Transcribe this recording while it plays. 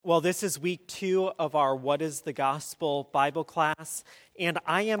Well, this is week 2 of our What is the Gospel Bible class, and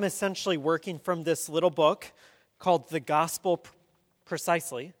I am essentially working from this little book called The Gospel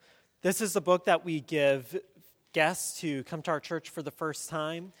Precisely. This is a book that we give guests who come to our church for the first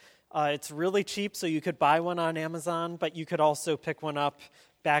time. It's really cheap, so you could buy one on Amazon, but you could also pick one up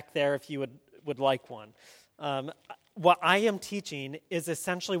back there if you would like one. What I am teaching is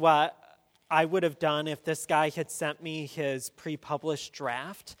essentially what I would have done if this guy had sent me his pre-published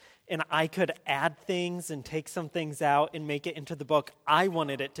draft, and I could add things and take some things out and make it into the book I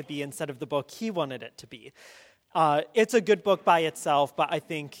wanted it to be instead of the book he wanted it to be. It's a good book by itself, but I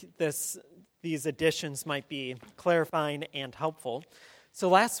think these additions might be clarifying and helpful. So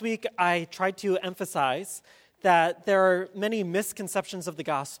last week, I tried to emphasize that there are many misconceptions of the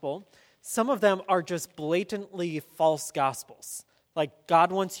gospel. Some of them are just blatantly false gospels. Like,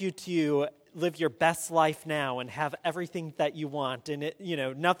 God wants you to live your best life now and have everything that you want, and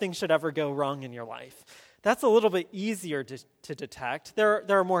nothing should ever go wrong in your life. That's a little bit easier to detect. There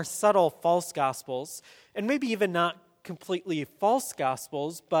are more subtle false gospels, and maybe even not completely false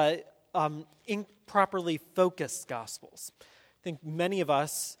gospels, but improperly focused gospels. I think many of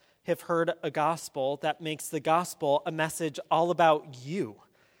us have heard a gospel that makes the gospel a message all about you,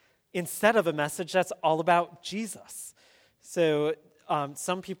 instead of a message that's all about Jesus. So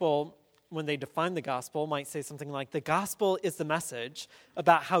some people, when they define the gospel, might say something like, the gospel is the message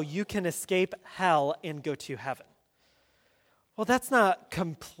about how you can escape hell and go to heaven. Well, that's not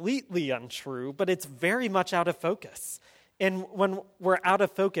completely untrue, but it's very much out of focus. And when we're out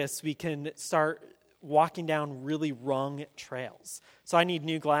of focus, we can start walking down really wrong trails. So I need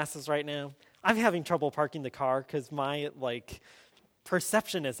new glasses right now. I'm having trouble parking the car because my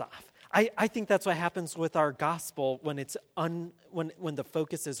perception is off. I think that's what happens with our gospel when when the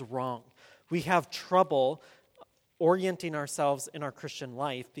focus is wrong. We have trouble orienting ourselves in our Christian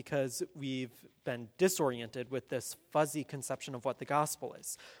life because we've been disoriented with this fuzzy conception of what the gospel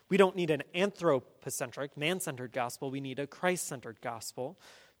is. We don't need an anthropocentric, man-centered gospel. We need a Christ-centered gospel.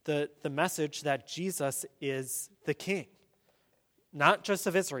 The message that Jesus is the king, not just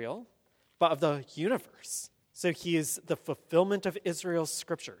of Israel, but of the universe. So he is the fulfillment of Israel's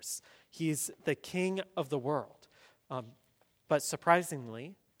scriptures. He's the king of the world. But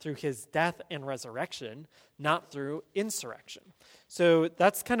surprisingly, through his death and resurrection, not through insurrection. So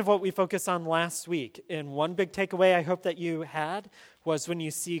that's kind of what we focused on last week. And one big takeaway I hope that you had was when you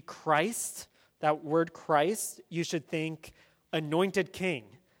see Christ, that word Christ, you should think anointed king,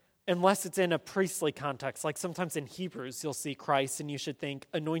 unless it's in a priestly context. Like sometimes in Hebrews, you'll see Christ and you should think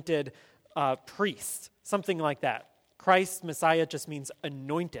anointed priest, something like that. Christ, Messiah, just means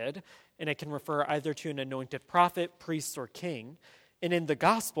anointed, and it can refer either to an anointed prophet, priest, or king. And in the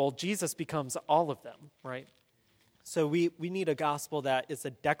gospel, Jesus becomes all of them, right? So we need a gospel that is a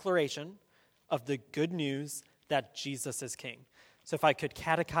declaration of the good news that Jesus is king. So if I could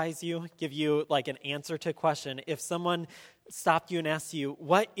catechize you, give you like an answer to a question, if someone stopped you and asked you,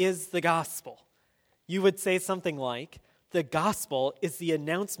 what is the gospel? You would say something like, the gospel is the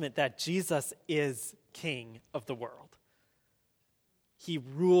announcement that Jesus is king of the world. He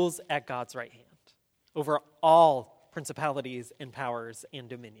rules at God's right hand over all principalities and powers and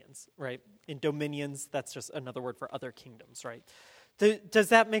dominions, right? In dominions, that's just another word for other kingdoms, right? Does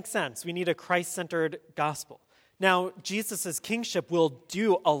that make sense? We need a Christ-centered gospel. Now, Jesus' kingship will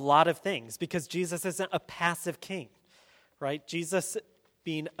do a lot of things because Jesus isn't a passive king, right? Jesus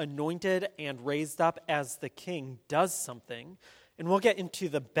being anointed and raised up as the king does something. And we'll get into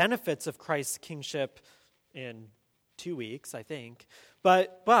the benefits of Christ's kingship in 2 weeks, I think.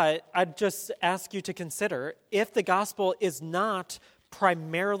 But I'd just ask you to consider, if the gospel is not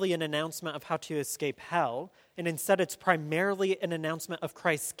primarily an announcement of how to escape hell, and instead it's primarily an announcement of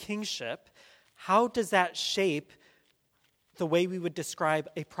Christ's kingship, how does that shape the way we would describe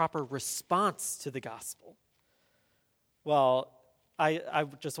a proper response to the gospel? Well, I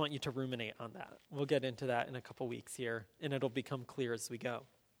just want you to ruminate on that. We'll get into that in a couple weeks here, and it'll become clear as we go.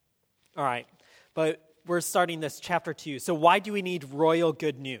 All right, but we're starting this chapter 2. So why do we need royal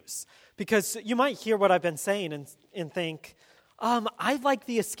good news? Because you might hear what I've been saying and think, I like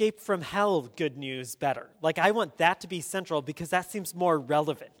the escape from hell good news better. Like, I want that to be central because that seems more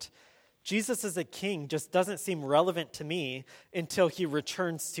relevant. Jesus as a king just doesn't seem relevant to me until he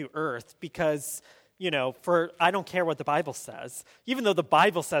returns to earth because, I don't care what the Bible says. Even though the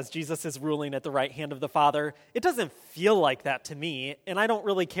Bible says Jesus is ruling at the right hand of the Father, it doesn't feel like that to me, and I don't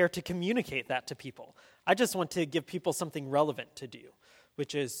really care to communicate that to people. I just want to give people something relevant to do,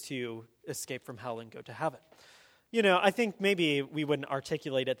 which is to escape from hell and go to heaven. I think maybe we wouldn't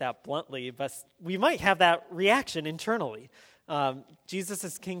articulate it that bluntly, but we might have that reaction internally.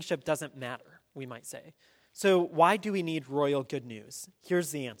 Jesus' kingship doesn't matter, we might say. So why do we need royal good news?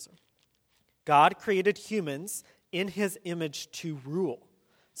 Here's the answer. God created humans in his image to rule.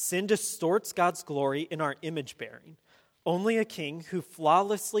 Sin distorts God's glory in our image bearing. Only a king who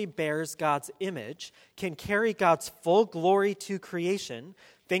flawlessly bears God's image can carry God's full glory to creation,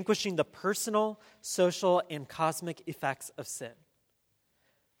 vanquishing the personal, social, and cosmic effects of sin.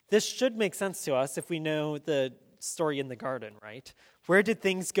 This should make sense to us if we know the story in the garden, right? Where did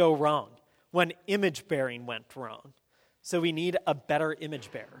things go wrong? When image bearing went wrong. So we need a better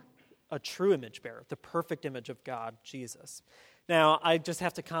image bearer, a true image bearer, the perfect image of God, Jesus. Now, I just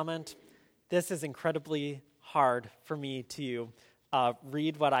have to comment, this is incredibly hard for me to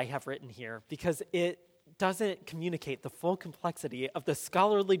read what I have written here because it doesn't communicate the full complexity of the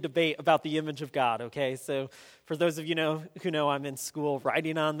scholarly debate about the image of God, okay? So for those of you who know I'm in school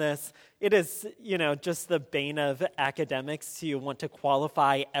writing on this, it is, just the bane of academics to want to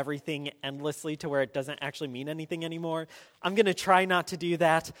qualify everything endlessly to where it doesn't actually mean anything anymore. I'm going to try not to do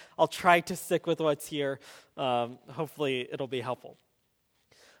that. I'll try to stick with what's here. Hopefully it'll be helpful.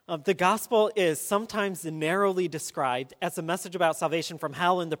 The gospel is sometimes narrowly described as a message about salvation from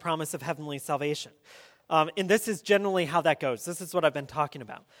hell and the promise of heavenly salvation. And this is generally how that goes. This is what I've been talking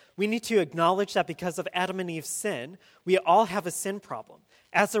about. We need to acknowledge that because of Adam and Eve's sin, we all have a sin problem.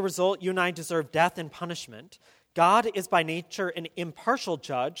 As a result, you and I deserve death and punishment. God is by nature an impartial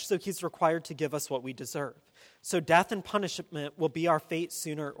judge, so he's required to give us what we deserve. So death and punishment will be our fate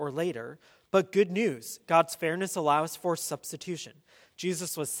sooner or later. But good news, God's fairness allows for substitution.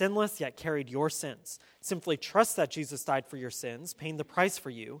 Jesus was sinless, yet carried your sins. Simply trust that Jesus died for your sins, paying the price for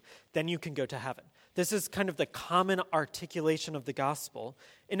you, then you can go to heaven. This is kind of the common articulation of the gospel.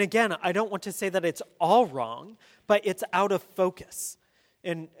 And again, I don't want to say that it's all wrong, but it's out of focus.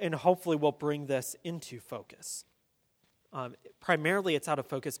 And hopefully we'll bring this into focus. Primarily it's out of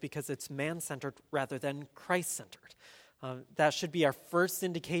focus because it's man-centered rather than Christ-centered. That should be our first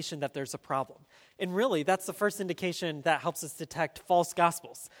indication that there's a problem. And really, that's the first indication that helps us detect false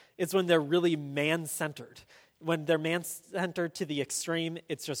gospels. It's when they're really man-centered. When they're man-centered to the extreme,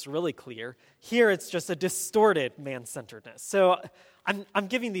 it's just really clear. Here, it's just a distorted man-centeredness. So I'm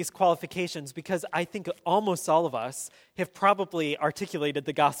giving these qualifications because I think almost all of us have probably articulated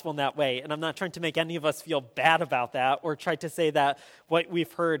the gospel in that way. And I'm not trying to make any of us feel bad about that or try to say that what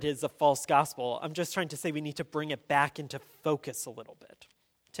we've heard is a false gospel. I'm just trying to say we need to bring it back into focus a little bit.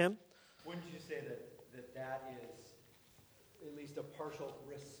 Tim? Wouldn't you say that is at least a partial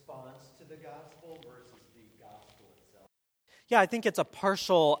response to the gospel versus the gospel itself? Yeah, I think it's a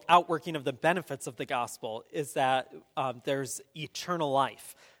partial outworking of the benefits of the gospel is that there's eternal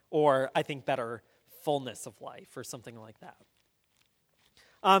life, or I think better, fullness of life, or something like that.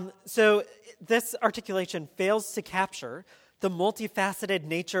 So this articulation fails to capture the multifaceted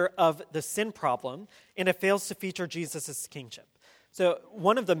nature of the sin problem, and it fails to feature Jesus' kingship. So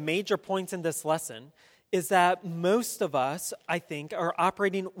one of the major points in this lesson is that most of us, I think, are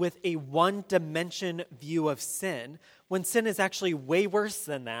operating with a one-dimension view of sin, when sin is actually way worse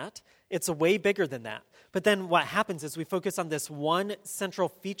than that. It's way bigger than that. But then what happens is we focus on this one central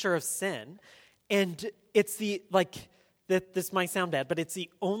feature of sin, and it's this might sound bad, but it's the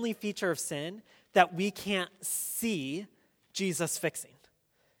only feature of sin that we can't see Jesus fixing.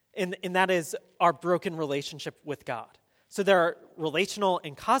 And that is our broken relationship with God. So there are relational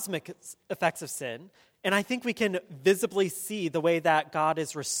and cosmic effects of sin, and I think we can visibly see the way that God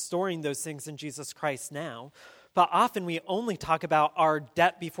is restoring those things in Jesus Christ now. But often we only talk about our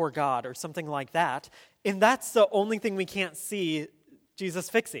debt before God or something like that, and that's the only thing we can't see Jesus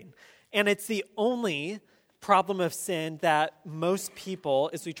fixing. And it's the only problem of sin that most people,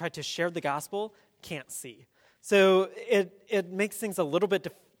 as we try to share the gospel, can't see. So it makes things a little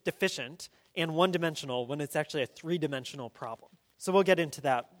bit deficient and one-dimensional when it's actually a three-dimensional problem. So we'll get into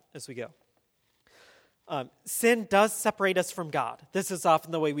that as we go. Sin does separate us from God. This is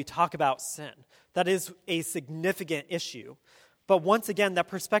often the way we talk about sin. That is a significant issue. But once again, that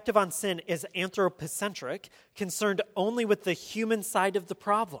perspective on sin is anthropocentric, concerned only with the human side of the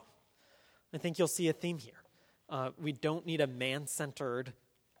problem. I think you'll see a theme here. We don't need a man-centered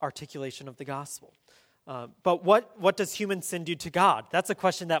articulation of the gospel. But what does human sin do to God? That's a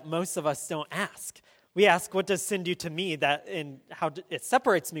question that most of us don't ask. We ask, what does sin do to me, and how it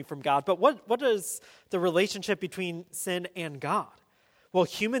separates me from God? But what is the relationship between sin and God? Well,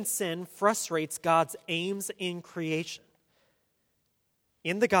 human sin frustrates God's aims in creation.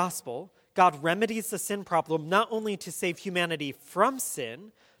 In the gospel, God remedies the sin problem not only to save humanity from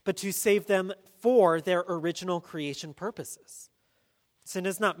sin, but to save them for their original creation purposes. Sin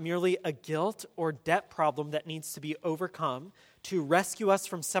is not merely a guilt or debt problem that needs to be overcome to rescue us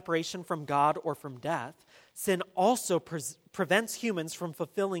from separation from God or from death. Sin also prevents humans from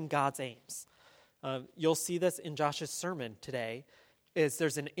fulfilling God's aims. You'll see this in Josh's sermon today, is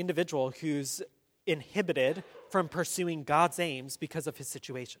there's an individual who's inhibited from pursuing God's aims because of his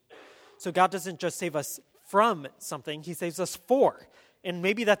situation. So God doesn't just save us from something, he saves us for. And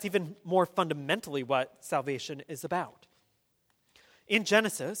maybe that's even more fundamentally what salvation is about. In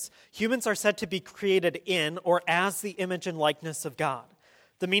Genesis, humans are said to be created in or as the image and likeness of God.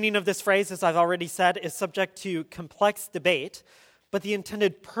 The meaning of this phrase, as I've already said, is subject to complex debate, but the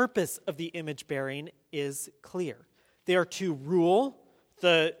intended purpose of the image bearing is clear. They are to rule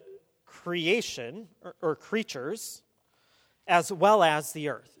the creation or creatures as well as the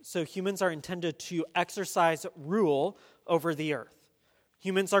earth. So humans are intended to exercise rule over the earth.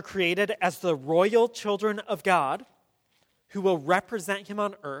 Humans are created as the royal children of God who will represent him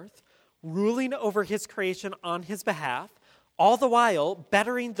on earth, ruling over his creation on his behalf, all the while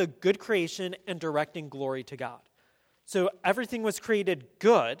bettering the good creation and directing glory to God. So everything was created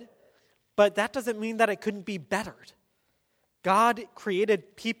good, but that doesn't mean that it couldn't be bettered. God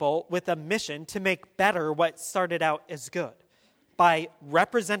created people with a mission to make better what started out as good by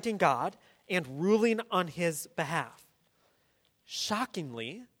representing God and ruling on his behalf.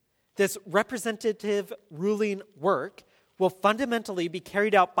 Shockingly, this representative ruling work will fundamentally be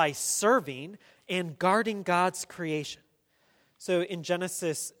carried out by serving and guarding God's creation. So in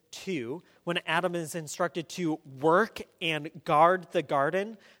Genesis 2, when Adam is instructed to work and guard the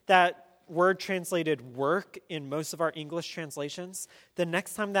garden, that word translated work in most of our English translations, the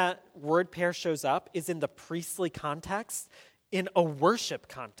next time that word pair shows up is in the priestly context, in a worship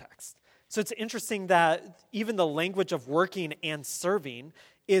context. So it's interesting that even the language of working and serving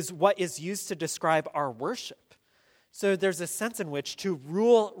is what is used to describe our worship. So there's a sense in which to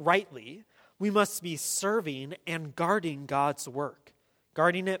rule rightly, we must be serving and guarding God's work,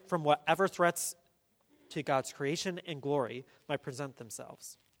 guarding it from whatever threats to God's creation and glory might present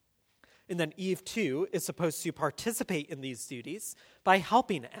themselves. And then Eve, too, is supposed to participate in these duties by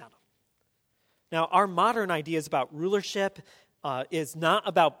helping Adam. Now, our modern ideas about rulership is not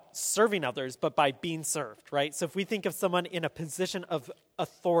about serving others, but by being served, right? So if we think of someone in a position of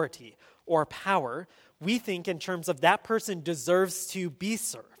authority or power, we think in terms of that person deserves to be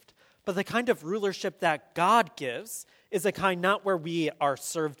served. But the kind of rulership that God gives is a kind not where we are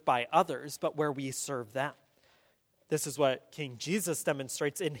served by others, but where we serve them. This is what King Jesus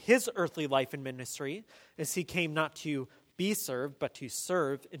demonstrates in his earthly life and ministry, as he came not to be served, but to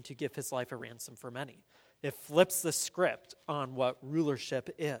serve and to give his life a ransom for many. It flips the script on what rulership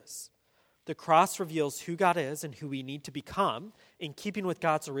is. The cross reveals who God is and who we need to become in keeping with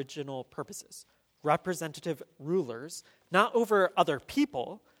God's original purposes. Representative rulers, not over other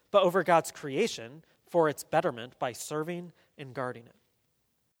people, but over God's creation for its betterment by serving and guarding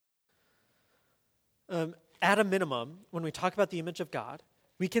it. At a minimum, when we talk about the image of God,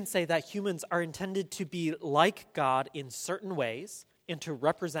 we can say that humans are intended to be like God in certain ways and to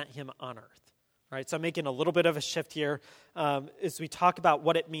represent him on earth. Right, so I'm making a little bit of a shift here as we talk about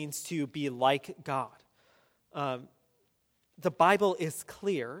what it means to be like God. The Bible is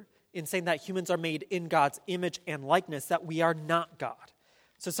clear in saying that humans are made in God's image and likeness, that we are not God.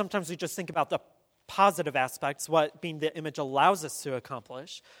 So sometimes we just think about the positive aspects, what being the image allows us to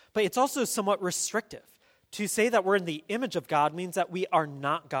accomplish, but it's also somewhat restrictive. To say that we're in the image of God means that we are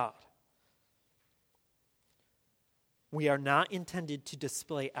not God. We are not intended to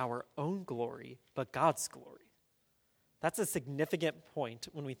display our own glory, but God's glory. That's a significant point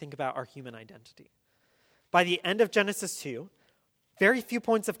when we think about our human identity. By the end of Genesis 2, very few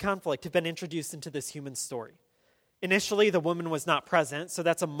points of conflict have been introduced into this human story. Initially, the woman was not present, so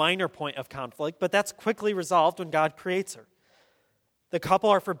that's a minor point of conflict, but that's quickly resolved when God creates her. The couple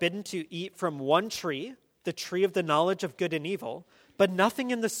are forbidden to eat from one tree, the tree of the knowledge of good and evil, but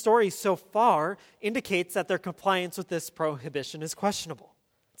nothing in the story so far indicates that their compliance with this prohibition is questionable.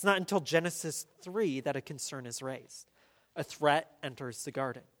 It's not until Genesis 3 that a concern is raised. A threat enters the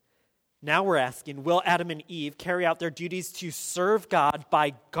garden. Now we're asking, will Adam and Eve carry out their duties to serve God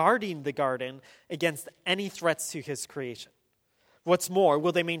by guarding the garden against any threats to his creation? What's more,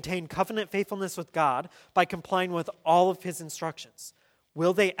 will they maintain covenant faithfulness with God by complying with all of his instructions?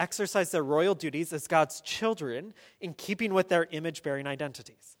 Will they exercise their royal duties as God's children in keeping with their image-bearing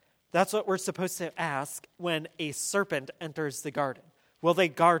identities? That's what we're supposed to ask when a serpent enters the garden. Will they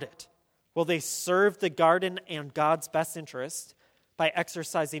guard it? Will they serve the garden and God's best interest by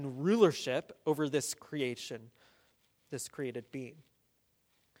exercising rulership over this creation, this created being?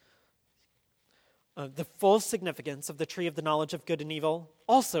 The full significance of the tree of the knowledge of good and evil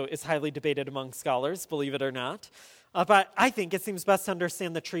also is highly debated among scholars, believe it or not. But I think it seems best to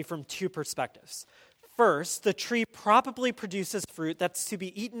understand the tree from two perspectives. First, the tree probably produces fruit that's to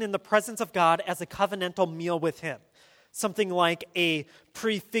be eaten in the presence of God as a covenantal meal with Him, something like a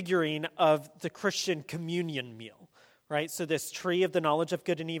prefiguring of the Christian communion meal, right? So this tree of the knowledge of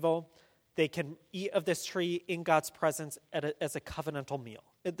good and evil, they can eat of this tree in God's presence as a covenantal meal.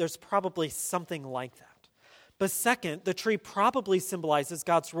 There's probably something like that. But second, the tree probably symbolizes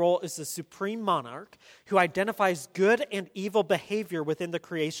God's role as the supreme monarch who identifies good and evil behavior within the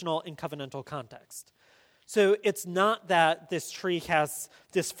creational and covenantal context. So it's not that this fruit has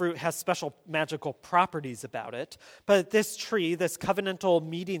special magical properties about it, but this tree, this covenantal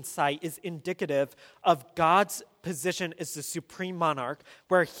meeting site, is indicative of God's position as the supreme monarch,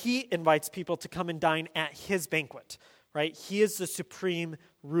 where He invites people to come and dine at His banquet, right? He is the supreme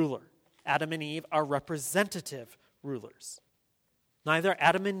ruler. Adam and Eve are representative rulers. Neither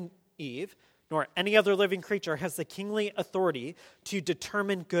Adam and Eve nor any other living creature has the kingly authority to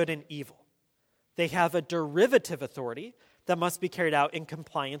determine good and evil. They have a derivative authority that must be carried out in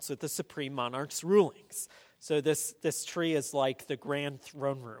compliance with the supreme monarch's rulings. So this tree is like the grand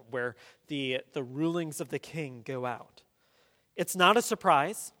throne room where the rulings of the king go out. It's not a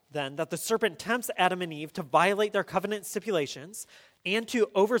surprise, then, that the serpent tempts Adam and Eve to violate their covenant stipulations and to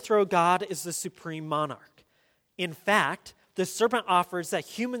overthrow God as the supreme monarch. In fact, the serpent offers that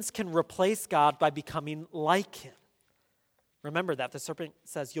humans can replace God by becoming like Him. Remember that. The serpent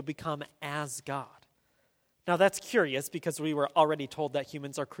says you'll become as God. Now that's curious because we were already told that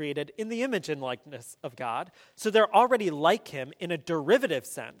humans are created in the image and likeness of God. So they're already like Him in a derivative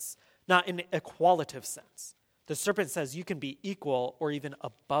sense, not in a qualitative sense. The serpent says you can be equal or even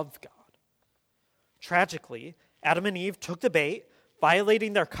above God. Tragically, Adam and Eve took the bait,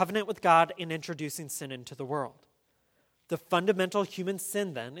 violating their covenant with God and introducing sin into the world. The fundamental human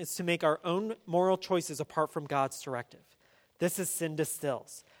sin, then, is to make our own moral choices apart from God's directive. This is sin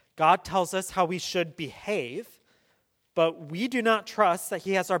distills. God tells us how we should behave, but we do not trust that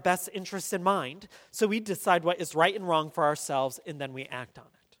He has our best interests in mind, so we decide what is right and wrong for ourselves, and then we act on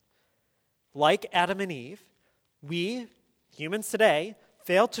it. Like Adam and Eve, we, humans today,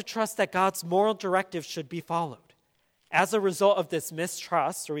 fail to trust that God's moral directive should be followed. As a result of this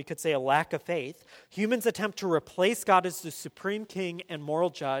mistrust, or we could say a lack of faith, humans attempt to replace God as the supreme king and moral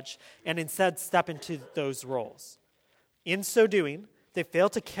judge, and instead step into those roles. In so doing, they fail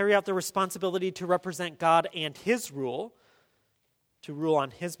to carry out their responsibility to represent God and His rule, to rule on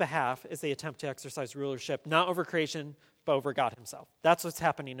His behalf as they attempt to exercise rulership, not over creation, but over God Himself. That's what's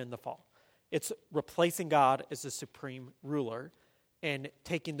happening in the fall. It's replacing God as the supreme ruler and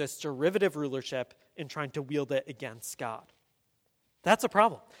taking this derivative rulership and trying to wield it against God. That's a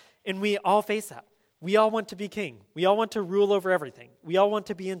problem. And we all face that. We all want to be king. We all want to rule over everything. We all want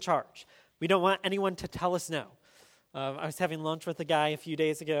to be in charge. We don't want anyone to tell us no. I was having lunch with a guy a few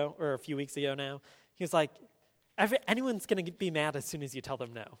weeks ago now. He was like, anyone's going to be mad as soon as you tell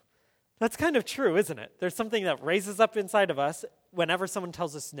them no. That's kind of true, isn't it? There's something that raises up inside of us whenever someone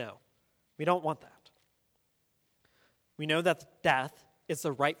tells us no. We don't want that. We know that death is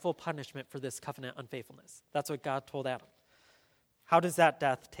the rightful punishment for this covenant unfaithfulness. That's what God told Adam. How does that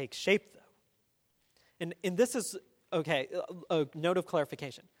death take shape, though? And this is, a note of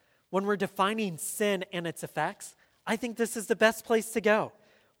clarification. When we're defining sin and its effects, I think this is the best place to go.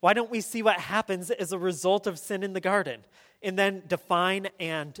 Why don't we see what happens as a result of sin in the garden and then define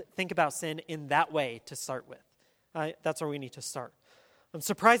and think about sin in that way to start with? That's where we need to start.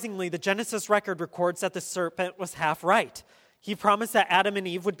 Surprisingly, the Genesis record records that the serpent was half right. He promised that Adam and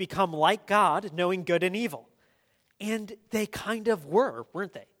Eve would become like God, knowing good and evil. And they kind of were,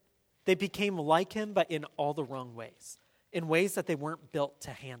 weren't they? They became like Him, but in all the wrong ways, in ways that they weren't built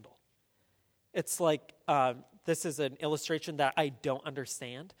to handle. It's like, this is an illustration that I don't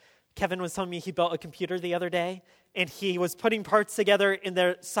understand. Kevin was telling me he built a computer the other day, and he was putting parts together, and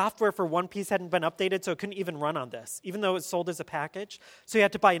their software for one piece hadn't been updated, so it couldn't even run on this, even though it was sold as a package. So he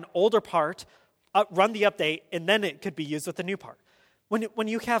had to buy an older part, run the update, and then it could be used with the new part. When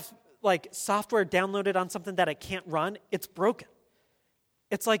you have software downloaded on something that it can't run, it's broken.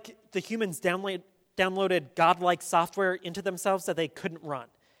 It's like the humans downloaded godlike software into themselves that they couldn't run.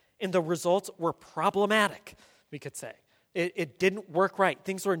 And the results were problematic, we could say. It didn't work right.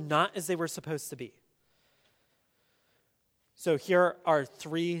 Things were not as they were supposed to be. So here are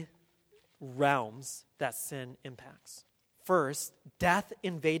three realms that sin impacts. First, death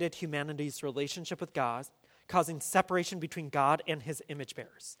invaded humanity's relationship with God, causing separation between God and His image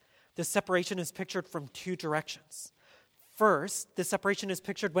bearers. This separation is pictured from two directions. First, the separation is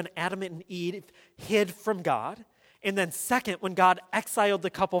pictured when Adam and Eve hid from God. And then second, when God exiled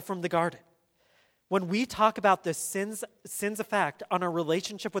the couple from the garden. When we talk about the sin's effect on our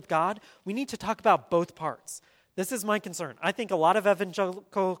relationship with God, we need to talk about both parts. This is my concern. I think a lot of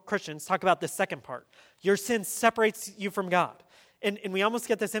evangelical Christians talk about the second part. Your sin separates you from God. And we almost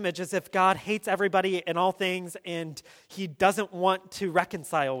get this image as if God hates everybody and all things, and he doesn't want to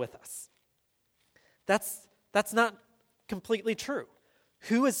reconcile with us. That's not completely true.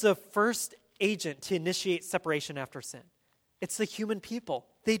 Who is the first agent to initiate separation after sin? It's the human people.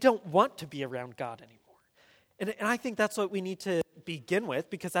 They don't want to be around God anymore. And I think that's what we need to begin with,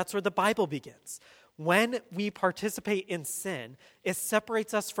 because that's where the Bible begins. When we participate in sin, it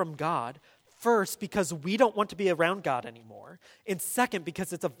separates us from God, first, because we don't want to be around God anymore, and second,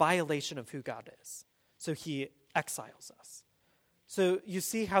 because it's a violation of who God is. So he exiles us. So you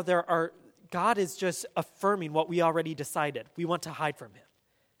see how God is just affirming what we already decided. We want to hide from him.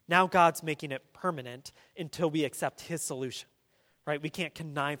 Now God's making it permanent until we accept his solution, right? We can't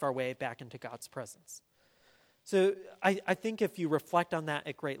connive our way back into God's presence. So I think if you reflect on that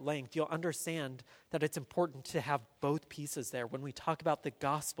at great length, you'll understand that it's important to have both pieces there when we talk about the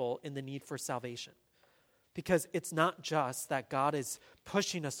gospel and the need for salvation. Because it's not just that God is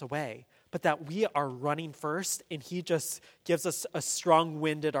pushing us away, but that we are running first, and he just gives us a strong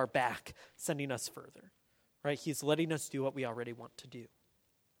wind at our back, sending us further, right? He's letting us do what we already want to do.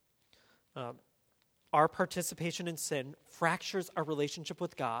 Our participation in sin fractures our relationship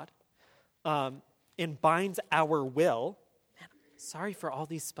with God, and binds our will. Man, sorry for all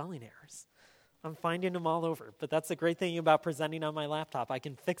these spelling errors. I'm finding them all over, but that's the great thing about presenting on my laptop. I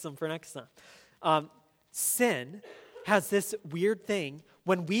can fix them for next time. Sin has this weird thing.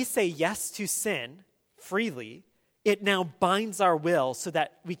 When we say yes to sin freely, it now binds our will so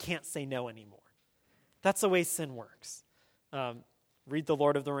that we can't say no anymore. That's the way sin works. Read The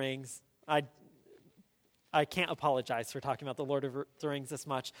Lord of the Rings. I can't apologize for talking about The Lord of the Rings this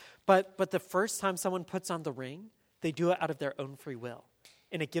much, but the first time someone puts on the ring, they do it out of their own free will,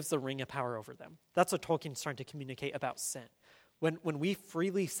 and it gives the ring a power over them. That's what Tolkien's trying to communicate about sin. When we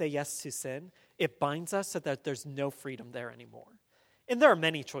freely say yes to sin, it binds us so that there's no freedom there anymore. And there are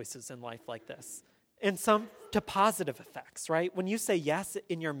many choices in life like this, and some to positive effects, right? When you say yes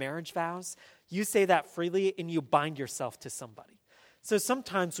in your marriage vows, you say that freely and you bind yourself to somebody. So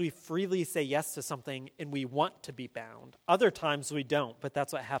sometimes we freely say yes to something and we want to be bound. Other times we don't, but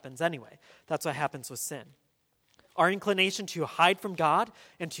that's what happens anyway. That's what happens with sin. Our inclination to hide from God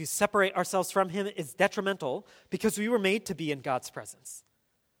and to separate ourselves from him is detrimental because we were made to be in God's presence.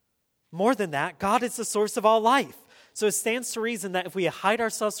 More than that, God is the source of all life. So it stands to reason that if we hide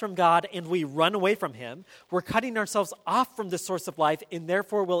ourselves from God and we run away from him, we're cutting ourselves off from the source of life and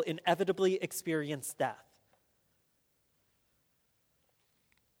therefore will inevitably experience death.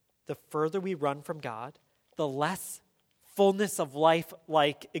 The further we run from God, the less fullness of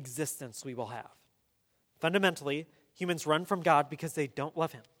life-like existence we will have. Fundamentally, humans run from God because they don't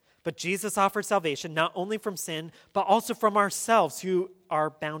love him. But Jesus offers salvation not only from sin, but also from ourselves who are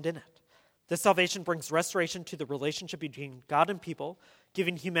bound in it. This salvation brings restoration to the relationship between God and people,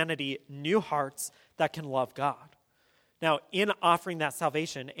 giving humanity new hearts that can love God. Now, in offering that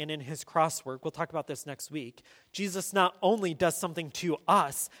salvation and in his cross work, we'll talk about this next week, Jesus not only does something to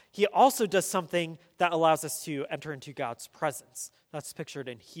us, he also does something that allows us to enter into God's presence. That's pictured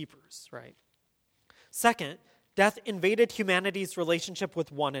in Hebrews, right? Second, death invaded humanity's relationship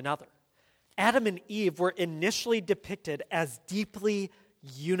with one another. Adam and Eve were initially depicted as deeply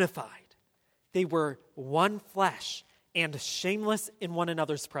unified. They were one flesh and shameless in one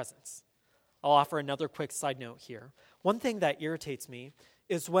another's presence. I'll offer another quick side note here. One thing that irritates me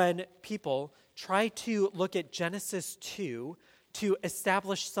is when people try to look at Genesis 2 to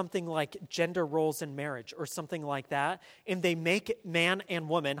establish something like gender roles in marriage or something like that, and they make man and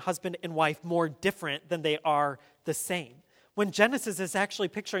woman, husband and wife, more different than they are the same. When Genesis is actually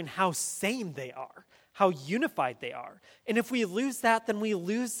picturing how same they are, how unified they are. And if we lose that, then we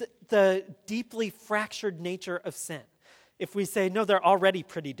lose the deeply fractured nature of sin. If we say, no, they're already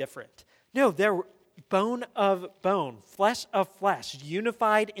pretty different. No, they're bone of bone, flesh of flesh,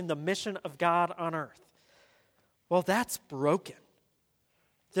 unified in the mission of God on earth. Well, that's broken.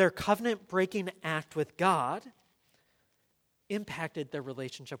 Their covenant-breaking act with God impacted their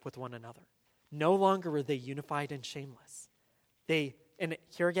relationship with one another. No longer were they unified and shameless. And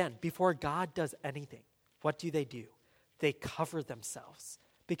here again, before God does anything, what do? They cover themselves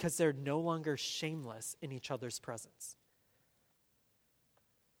because they're no longer shameless in each other's presence.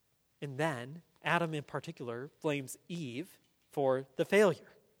 And then Adam in particular blames Eve for the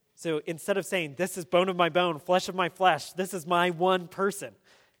failure. So instead of saying, this is bone of my bone, flesh of my flesh, this is my one person,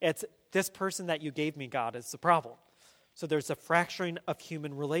 it's this person that you gave me, God, is the problem. So there's a fracturing of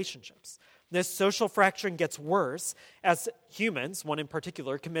human relationships. This social fracturing gets worse as humans, one in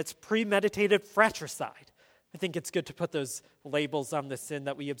particular, commits premeditated fratricide. I think it's good to put those labels on the sin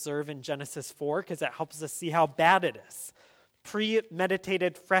that we observe in Genesis 4 because it helps us see how bad it is.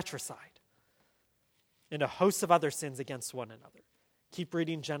 Premeditated fratricide and a host of other sins against one another. Keep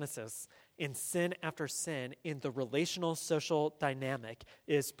reading Genesis, and sin after sin in the relational social dynamic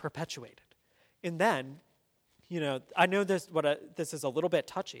is perpetuated. And then, I know this is a little bit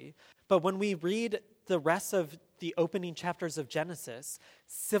touchy, but when we read the rest of the opening chapters of Genesis,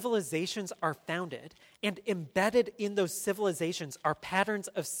 civilizations are founded, and embedded in those civilizations are patterns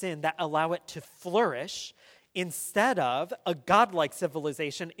of sin that allow it to flourish instead of a godlike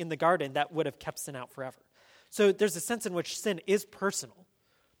civilization in the garden that would have kept sin out forever. So there's a sense in which sin is personal,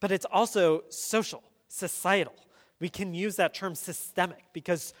 but it's also social, societal. We can use that term systemic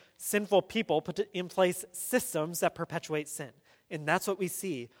because sinful people put in place systems that perpetuate sin. And that's what we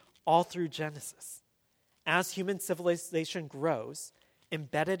see all through Genesis. As human civilization grows,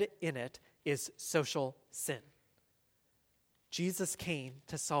 embedded in it is social sin. Jesus came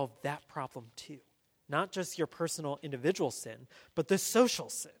to solve that problem too. Not just your personal individual sin, but the social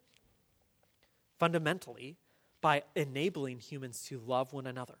sin. Fundamentally, by enabling humans to love one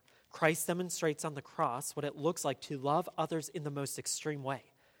another. Christ demonstrates on the cross what it looks like to love others in the most extreme way.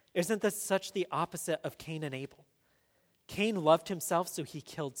 Isn't this such the opposite of Cain and Abel? Cain loved himself, so he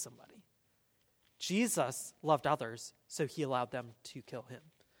killed somebody. Jesus loved others, so he allowed them to kill him.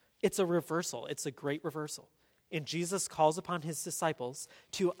 It's a reversal. It's a great reversal. And Jesus calls upon his disciples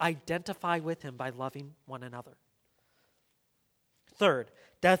to identify with him by loving one another. Third,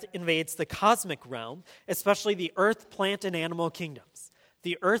 death invades the cosmic realm, especially the earth, plant, and animal kingdoms.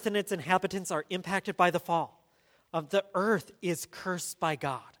 The earth and its inhabitants are impacted by the fall. The earth is cursed by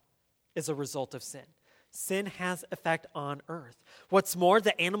God as a result of sin. Sin has effect on earth. What's more,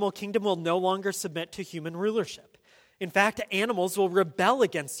 the animal kingdom will no longer submit to human rulership. In fact, animals will rebel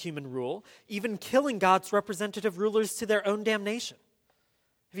against human rule, even killing God's representative rulers to their own damnation.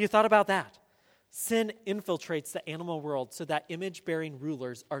 Have you thought about that? Sin infiltrates the animal world so that image-bearing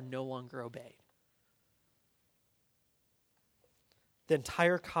rulers are no longer obeyed. The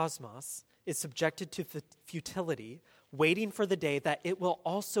entire cosmos is subjected to futility, waiting for the day that it will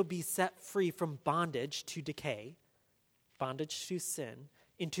also be set free from bondage to decay, bondage to sin,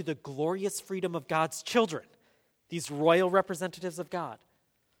 into the glorious freedom of God's children, these royal representatives of God.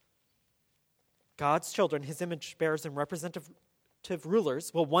 God's children, his image bearers and representative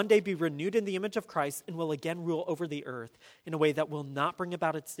rulers, will one day be renewed in the image of Christ and will again rule over the earth in a way that will not bring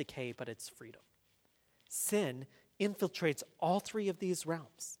about its decay, but its freedom. Sin infiltrates all three of these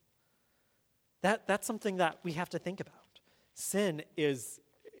realms. That's something that we have to think about. Sin is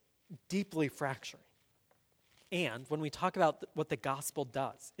deeply fracturing. And when we talk about what the gospel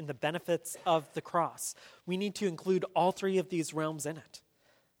does and the benefits of the cross, we need to include all three of these realms in it.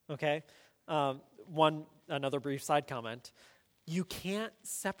 Okay? Another brief side comment. You can't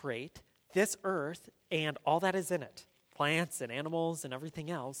separate this earth and all that is in it, plants and animals and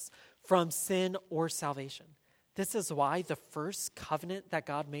everything else, from sin or salvation. This is why the first covenant that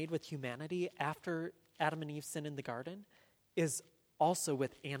God made with humanity after Adam and Eve sinned in the garden is also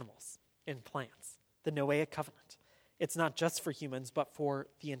with animals and plants, the Noahic covenant. It's not just for humans, but for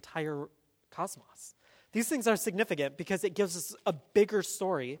the entire cosmos. These things are significant because it gives us a bigger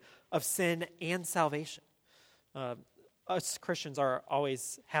story of sin and salvation. Us Christians are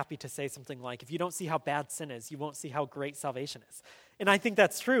always happy to say something like, if you don't see how bad sin is, you won't see how great salvation is. And I think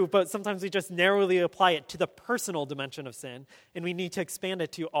that's true, but sometimes we just narrowly apply it to the personal dimension of sin, and we need to expand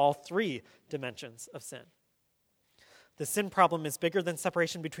it to all three dimensions of sin. The sin problem is bigger than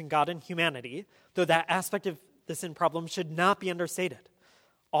separation between God and humanity, though that aspect of the sin problem should not be understated.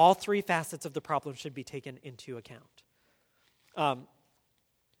 All three facets of the problem should be taken into account. All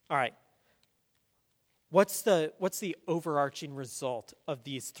right. What's the overarching result of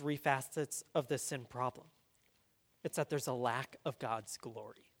these three facets of the sin problem? It's that there's a lack of God's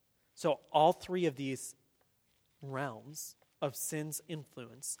glory. So all three of these realms of sin's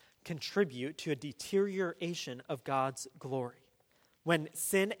influence contribute to a deterioration of God's glory. When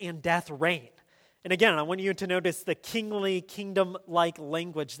sin and death reign, and again, I want you to notice the kingly, kingdom-like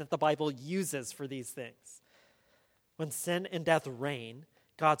language that the Bible uses for these things. When sin and death reign,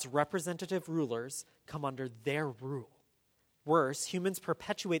 God's representative rulers come under their rule. Worse, humans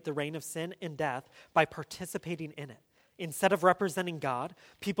perpetuate the reign of sin and death by participating in it. Instead of representing God,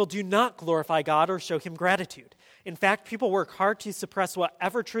 people do not glorify God or show him gratitude. In fact, people work hard to suppress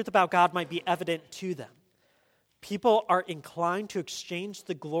whatever truth about God might be evident to them. People are inclined to exchange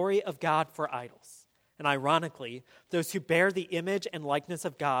the glory of God for idols. And ironically, those who bear the image and likeness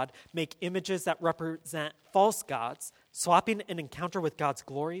of God make images that represent false gods, swapping an encounter with God's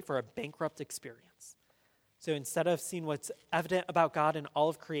glory for a bankrupt experience. So instead of seeing what's evident about God in all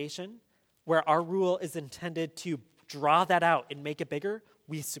of creation, where our rule is intended to draw that out and make it bigger,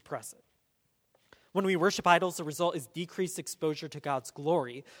 we suppress it. When we worship idols, the result is decreased exposure to God's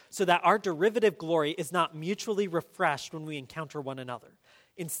glory, so that our derivative glory is not mutually refreshed when we encounter one another.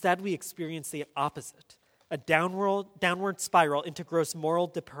 Instead, we experience the opposite. A downward spiral into gross moral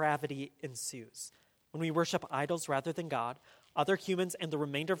depravity ensues. When we worship idols rather than God, other humans and the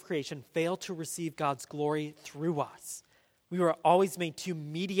remainder of creation fail to receive God's glory through us. We were always made to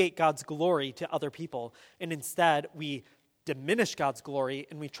mediate God's glory to other people, and instead we diminish God's glory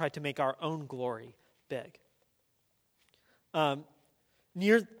and we try to make our own glory big. I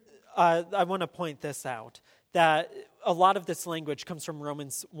want to point this out, that a lot of this language comes from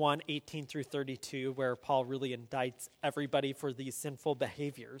Romans 1:18 through 32, where Paul really indicts everybody for these sinful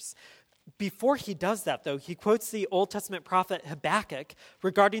behaviors. Before he does that, though, he quotes the Old Testament prophet Habakkuk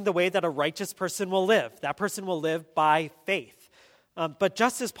regarding the way that a righteous person will live. That person will live by faith. But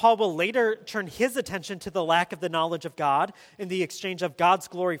just as Paul will later turn his attention to the lack of the knowledge of God in the exchange of God's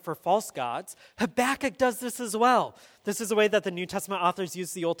glory for false gods, Habakkuk does this as well. This is the way that the New Testament authors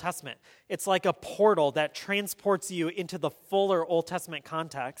use the Old Testament. It's like a portal that transports you into the fuller Old Testament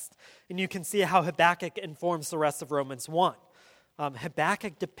context, and you can see how Habakkuk informs the rest of Romans 1.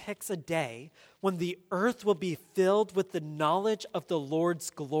 Habakkuk depicts a day when the earth will be filled with the knowledge of the Lord's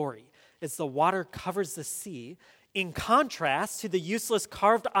glory as the water covers the sea, in contrast to the useless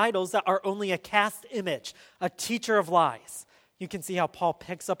carved idols that are only a cast image, a teacher of lies. You can see how Paul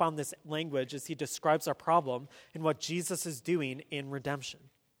picks up on this language as he describes our problem and what Jesus is doing in redemption.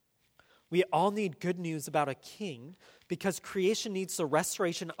 We all need good news about a king because creation needs the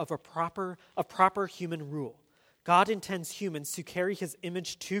restoration of proper human rule. God intends humans to carry his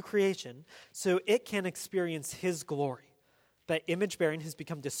image to creation so it can experience his glory. But image bearing has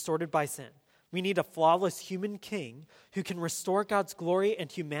become distorted by sin. We need a flawless human king who can restore God's glory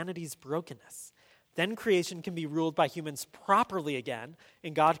and humanity's brokenness. Then creation can be ruled by humans properly again,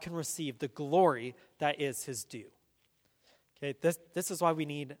 and God can receive the glory that is his due. Okay, this is why we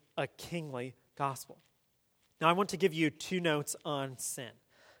need a kingly gospel. Now, I want to give you 2 notes on sin.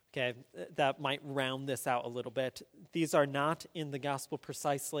 Okay, that might round this out a little bit. These are not in the gospel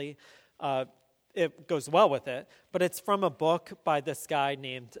precisely. It goes well with it, but it's from a book by this guy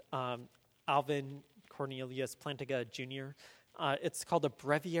named Alvin Cornelius Plantinga Jr. It's called The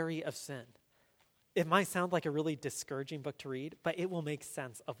Breviary of Sin. It might sound like a really discouraging book to read, but it will make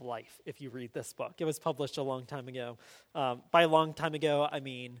sense of life if you read this book. It was published a long time ago. By a long time ago, I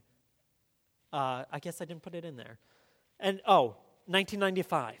mean, I guess I didn't put it in there. And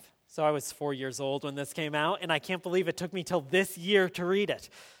 1995. So I was 4 years old when this came out, and I can't believe it took me till this year to read it.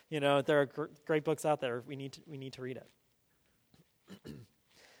 You know, there are great books out there. We need to read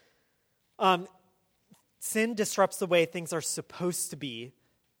it. Sin disrupts the way things are supposed to be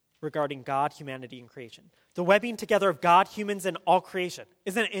regarding God, humanity, and creation. The webbing together of God, humans, and all creation.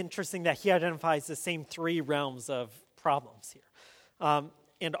 Isn't it interesting that he identifies the same 3 realms of problems here?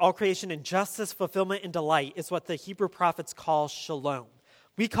 And all creation in justice, fulfillment, and delight is what the Hebrew prophets call shalom.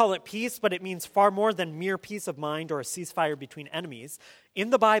 We call it peace, but it means far more than mere peace of mind or a ceasefire between enemies.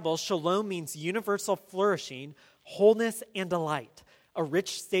 In the Bible, shalom means universal flourishing, wholeness, and delight, a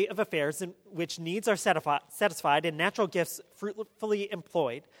rich state of affairs in which needs are satisfied and natural gifts fruitfully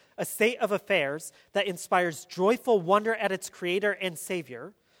employed, a state of affairs that inspires joyful wonder at its creator and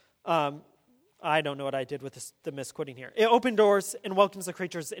savior. I don't know what I did with the misquoting here. It opened doors and welcomes the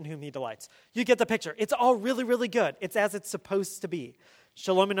creatures in whom he delights. You get the picture. It's all really, really good. It's as it's supposed to be.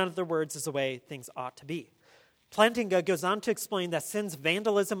 Shalom, in other words, is the way things ought to be. Plantinga goes on to explain that sin's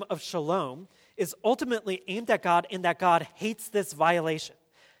vandalism of shalom is ultimately aimed at God and that God hates this violation.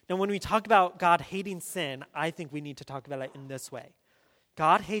 Now, when we talk about God hating sin, I think we need to talk about it in this way.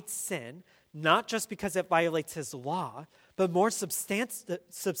 God hates sin not just because it violates his law, but more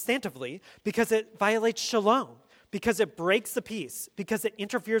substantively because it violates shalom, because it breaks the peace, because it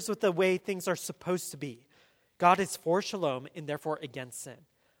interferes with the way things are supposed to be. God is for shalom and therefore against sin.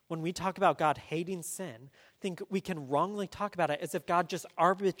 When we talk about God hating sin, I think we can wrongly talk about it as if God just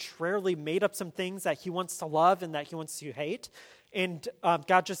arbitrarily made up some things that he wants to love and that he wants to hate, and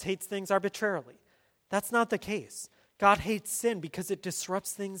God just hates things arbitrarily. That's not the case. God hates sin because it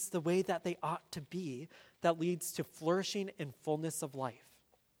disrupts things the way that they ought to be, that leads to flourishing and fullness of life.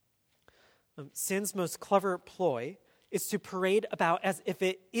 Sin's most clever ploy is to parade about as if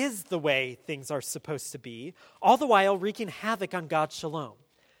it is the way things are supposed to be, all the while wreaking havoc on God's shalom.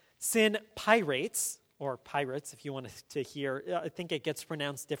 Sin pirates, or pirates if you want to hear, I think it gets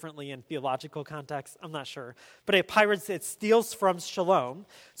pronounced differently in theological context, I'm not sure, but it steals from shalom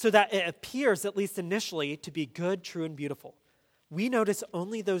so that it appears, at least initially, to be good, true, and beautiful. We notice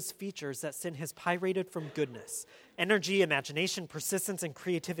only those features that sin has pirated from goodness: energy, imagination, persistence, and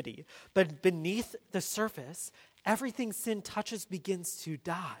creativity. But beneath the surface, everything sin touches begins to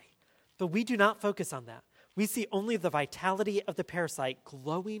die. But we do not focus on that. We see only the vitality of the parasite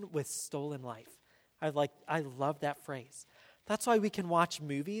glowing with stolen life. I love that phrase. That's why we can watch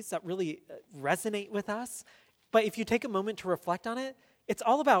movies that really resonate with us. But if you take a moment to reflect on it, it's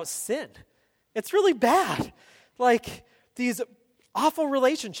all about sin. It's really bad. Like these awful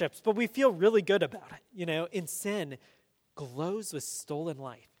relationships, but we feel really good about it. In sin glows with stolen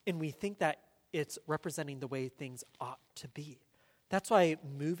life. And we think that it's representing the way things ought to be. That's why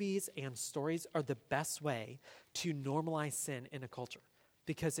movies and stories are the best way to normalize sin in a culture,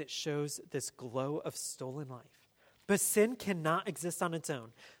 because it shows this glow of stolen life. But sin cannot exist on its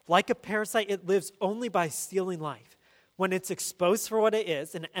own. Like a parasite, it lives only by stealing life. When it's exposed for what it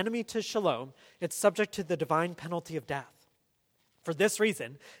is, an enemy to shalom, it's subject to the divine penalty of death. For this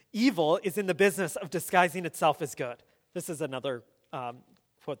reason, evil is in the business of disguising itself as good. This is another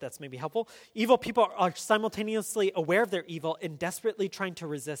quote that's maybe helpful. Evil people are simultaneously aware of their evil and desperately trying to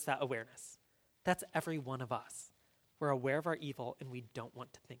resist that awareness. That's every one of us. We're aware of our evil and we don't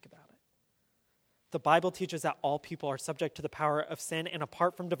want to think about it. The Bible teaches that all people are subject to the power of sin and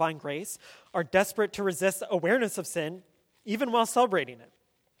apart from divine grace are desperate to resist awareness of sin even while celebrating it.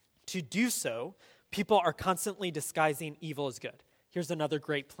 To do so, people are constantly disguising evil as good. Here's another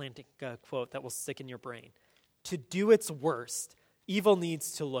great planting quote that will stick in your brain. To do its worst, evil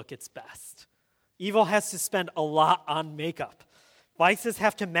needs to look its best. Evil has to spend a lot on makeup. Vices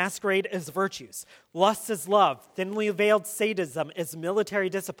have to masquerade as virtues. Lust as love. Thinly veiled sadism as military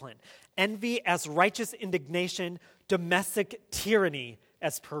discipline. Envy as righteous indignation. Domestic tyranny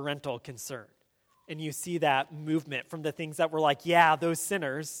as parental concern. And you see that movement from the things that were like, yeah, those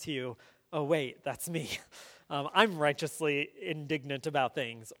sinners, to, oh wait, that's me. I'm righteously indignant about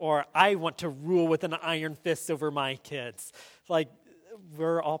things, or I want to rule with an iron fist over my kids. Like,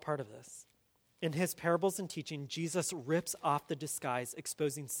 we're all part of this. In his parables and teaching, Jesus rips off the disguise,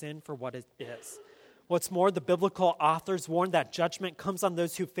 exposing sin for what it is. What's more, the biblical authors warn that judgment comes on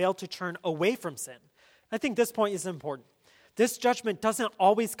those who fail to turn away from sin. I think this point is important. This judgment doesn't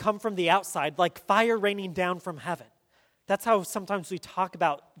always come from the outside, like fire raining down from heaven. That's how sometimes we talk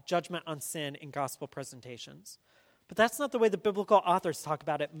about judgment on sin in gospel presentations. But that's not the way the biblical authors talk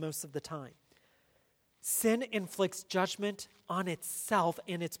about it most of the time. Sin inflicts judgment on itself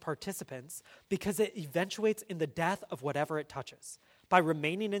and its participants because it eventuates in the death of whatever it touches. By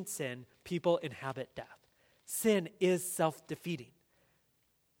remaining in sin, people inhabit death. Sin is self-defeating.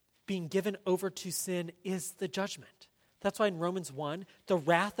 Being given over to sin is the judgment. That's why in Romans 1, the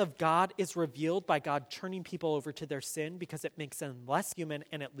wrath of God is revealed by God turning people over to their sin because it makes them less human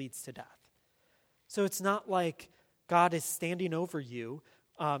and it leads to death. So it's not like God is standing over you.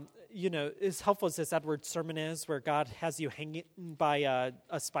 As helpful as this Edwards sermon is, where God has you hanging by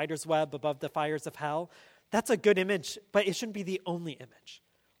a spider's web above the fires of hell, that's a good image, but it shouldn't be the only image.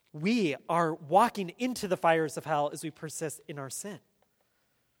 We are walking into the fires of hell as we persist in our sin.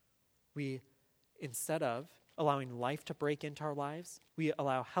 We, instead of allowing life to break into our lives, we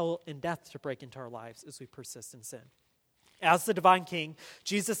allow hell and death to break into our lives as we persist in sin. As the divine king,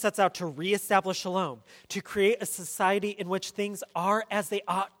 Jesus sets out to reestablish shalom, to create a society in which things are as they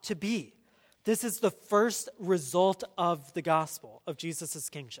ought to be. This is the first result of the gospel, of Jesus'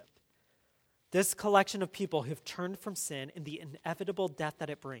 kingship. This collection of people who've turned from sin and the inevitable death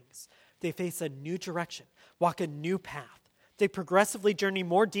that it brings, they face a new direction, walk a new path. They progressively journey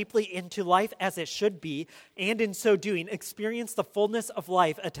more deeply into life as it should be, and in so doing, experience the fullness of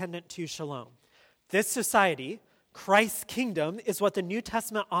life attendant to shalom. This society, Christ's kingdom, is what the New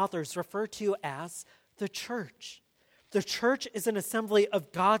Testament authors refer to as the church. The church is an assembly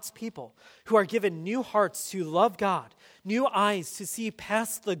of God's people who are given new hearts to love God, new eyes to see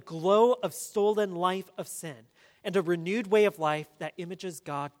past the glow of stolen life of sin, and a renewed way of life that images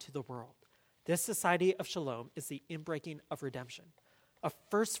God to the world. This society of shalom is the inbreaking of redemption, a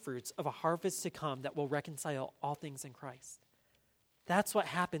first fruits of a harvest to come that will reconcile all things in Christ. That's what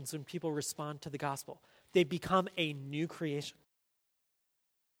happens when people respond to the gospel. They become a new creation.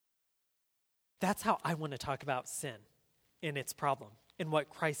 That's how I want to talk about sin and its problem and what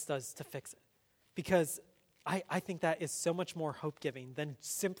Christ does to fix it. Because I think that is so much more hope-giving than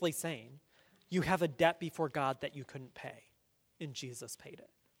simply saying, you have a debt before God that you couldn't pay, and Jesus paid it.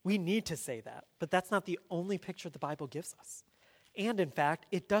 We need to say that, but that's not the only picture the Bible gives us. And in fact,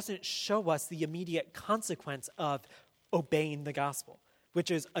 it doesn't show us the immediate consequence of obeying the gospel,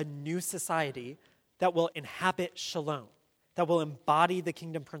 which is a new society that will inhabit shalom, that will embody the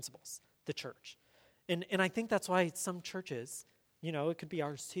kingdom principles, the church. And I think that's why some churches, it could be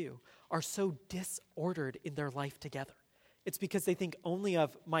ours too, are so disordered in their life together. It's because they think only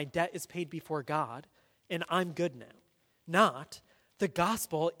of my debt is paid before God and I'm good now. Not the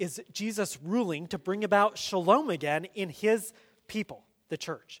gospel is Jesus ruling to bring about shalom again in his people, the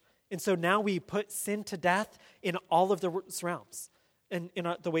church. And so now we put sin to death in all of those realms. In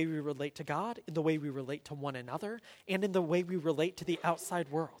the way we relate to God, in the way we relate to one another, and in the way we relate to the outside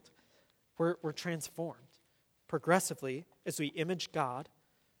world. We're transformed progressively as we image God,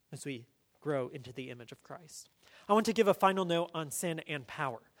 as we grow into the image of Christ. I want to give a final note on sin and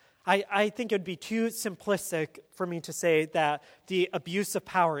power. I think it would be too simplistic for me to say that the abuse of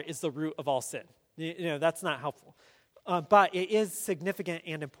power is the root of all sin. That's not helpful. But it is significant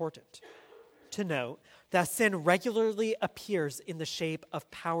and important to note that sin regularly appears in the shape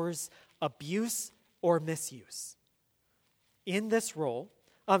of power's abuse or misuse. In this role,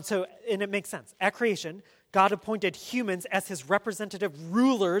 and it makes sense. At creation, God appointed humans as his representative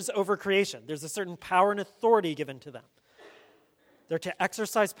rulers over creation. There's a certain power and authority given to them. They're to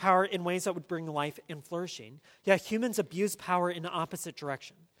exercise power in ways that would bring life and flourishing. Yet humans abuse power in the opposite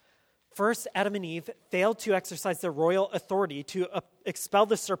direction. First, Adam and Eve failed to exercise their royal authority to expel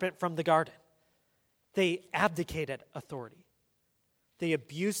the serpent from the garden. They abdicated authority. They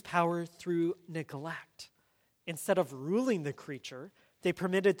abused power through neglect. Instead of ruling the creature, they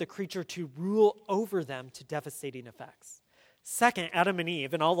permitted the creature to rule over them to devastating effects. Second, Adam and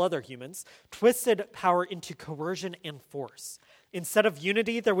Eve and all other humans twisted power into coercion and force. Instead of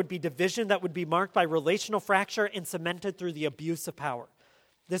unity, there would be division that would be marked by relational fracture and cemented through the abuse of power.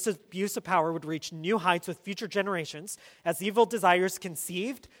 This abuse of power would reach new heights with future generations as evil desires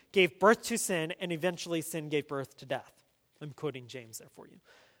conceived, gave birth to sin, and eventually sin gave birth to death. I'm quoting James there for you.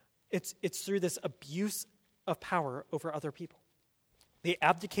 It's through this abuse of power over other people. The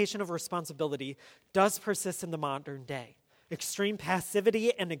abdication of responsibility does persist in the modern day. Extreme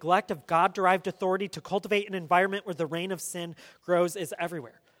passivity and neglect of God-derived authority to cultivate an environment where the reign of sin grows is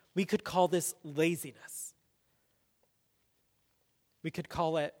everywhere. We could call this laziness. We could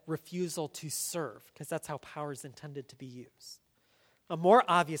call it refusal to serve, because that's how power is intended to be used. More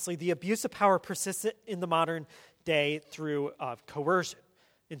obviously, the abuse of power persists in the modern day through coercion.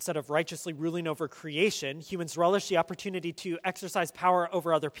 Instead of righteously ruling over creation, humans relish the opportunity to exercise power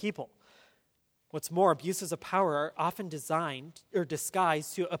over other people. What's more, abuses of power are often designed or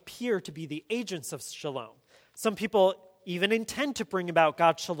disguised to appear to be the agents of shalom. Some people even intend to bring about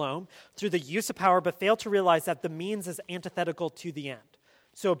God's shalom through the use of power, but fail to realize that the means is antithetical to the end.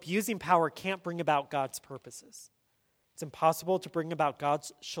 So abusing power can't bring about God's purposes. It's impossible to bring about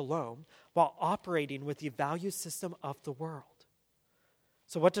God's shalom while operating with the value system of the world.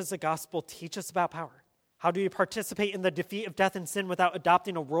 So what does the gospel teach us about power? How do we participate in the defeat of death and sin without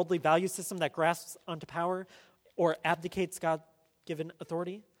adopting a worldly value system that grasps onto power or abdicates God-given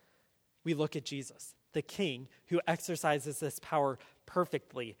authority? We look at Jesus, the King who exercises this power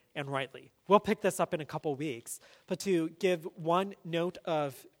perfectly and rightly. We'll pick this up in a couple weeks, but to give one note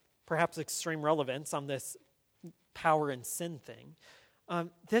of perhaps extreme relevance on this power and sin thing,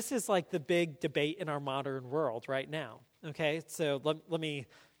 this is like the big debate in our modern world right now. Okay, so let me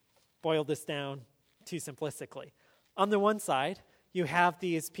boil this down too simplistically. On the one side, you have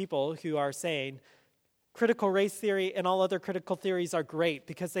these people who are saying critical race theory and all other critical theories are great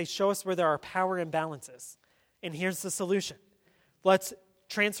because they show us where there are power imbalances. And here's the solution. Let's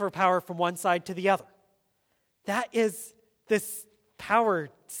transfer power from one side to the other. That is this power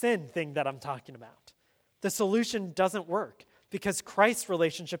sin thing that I'm talking about. The solution doesn't work because Christ's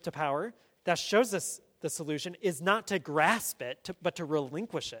relationship to power that shows us the solution is not to grasp it, but to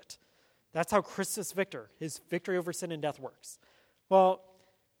relinquish it. That's how Christus Victor, his victory over sin and death, works. Well,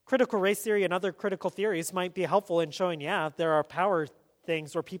 critical race theory and other critical theories might be helpful in showing, there are power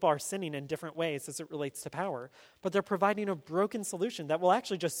things where people are sinning in different ways as it relates to power, but they're providing a broken solution that will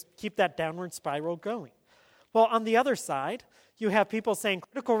actually just keep that downward spiral going. Well, on the other side, you have people saying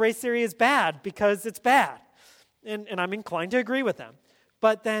critical race theory is bad because it's bad. And I'm inclined to agree with them.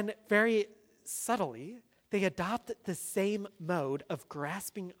 But then very subtly, they adopt the same mode of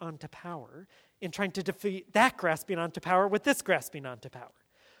grasping onto power in trying to defeat that grasping onto power with this grasping onto power.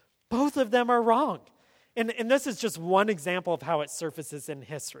 Both of them are wrong. And this is just one example of how it surfaces in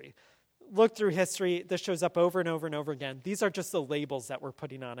history. look through history, this shows up over and over and over again. These are just the labels that we're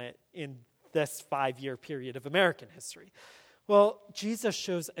putting on it in this 5-year period of American history. Well, Jesus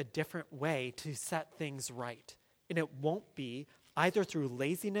shows a different way to set things right. And it won't be either through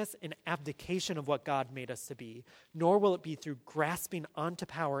laziness and abdication of what God made us to be, nor will it be through grasping onto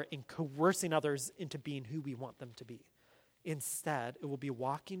power and coercing others into being who we want them to be. Instead, it will be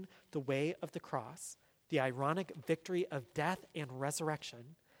walking the way of the cross, the ironic victory of death and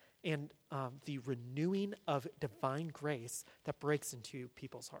resurrection, and the renewing of divine grace that breaks into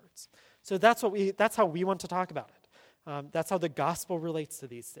people's hearts. So that's how we want to talk about it. That's how the gospel relates to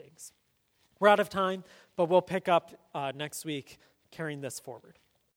these things. We're out of time, but we'll pick up next week carrying this forward.